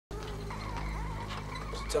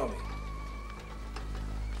Tell me,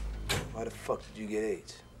 why the fuck did you get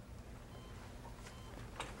AIDS?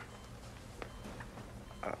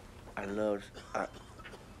 I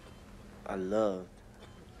loved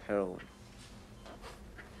heroin.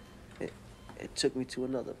 It took me to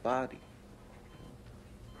another body.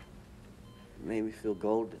 It made me feel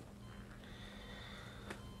golden.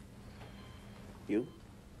 You?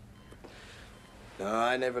 No,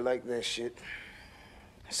 I never liked that shit.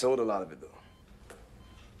 I sold a lot of it, though.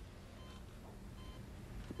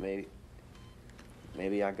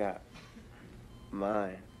 Maybe I got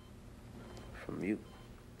mine from you.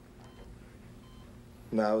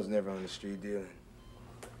 No, I was never on the street dealing.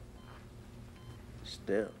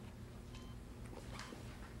 Still.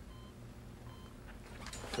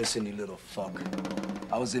 Listen, you little fuck.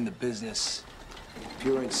 I was in the business,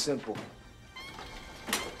 pure and simple.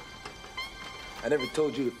 I never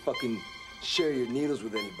told you to fucking share your needles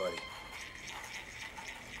with anybody.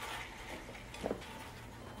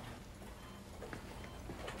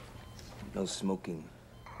 No smoking.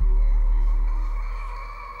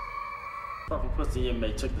 Fucking pussy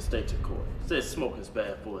inmate took the state to court. Said smoking's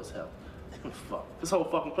bad for his health. Fuck. This whole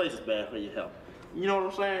fucking place is bad for your health. You know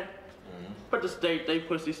what I'm saying? But the state, they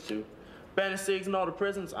pussies too. Banning cigs in all the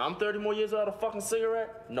prisons. I'm 30 more years without a fucking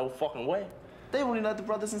cigarette? No fucking way. They only let the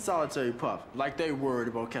brothers in solitary puff, like they worried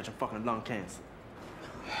about catching fucking lung cancer.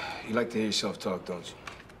 You like to hear yourself talk, don't you?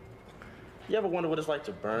 You ever wonder what it's like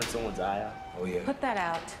to burn someone's eye out? Oh, yeah. Put that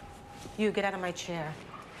out. You, get out of my chair.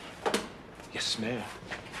 Yes, ma'am.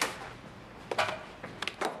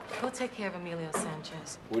 Go take care of Emilio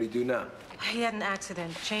Sanchez. What'd he do now? He had an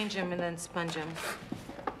accident. Change him and then sponge him.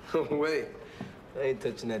 Wait. I ain't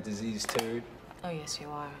touching that disease turd. Oh, yes, you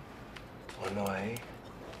are. Oh, no, I ain't.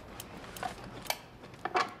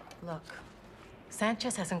 Look,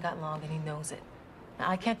 Sanchez hasn't got long and he knows it. Now,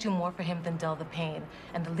 I can't do more for him than dull the pain.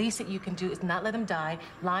 And the least that you can do is not let him die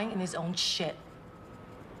lying in his own shit.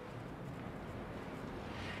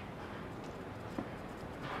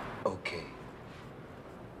 Okay.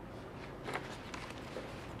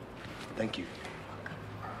 Thank you.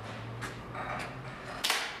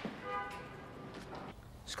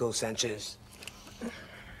 Let's go, Sanchez.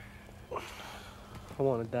 I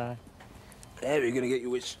want to die. Hey, you're gonna get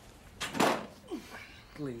your wish.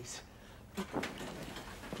 Please.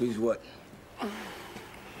 Please what?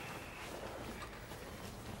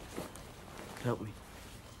 Help me.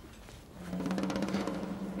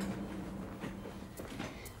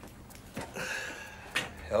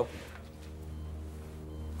 Help?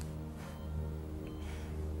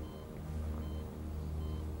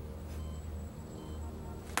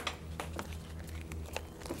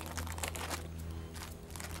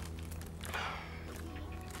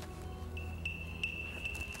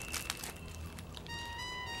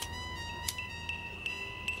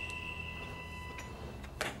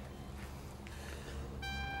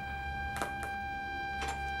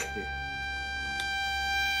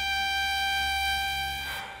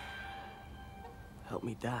 Help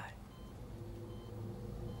me die.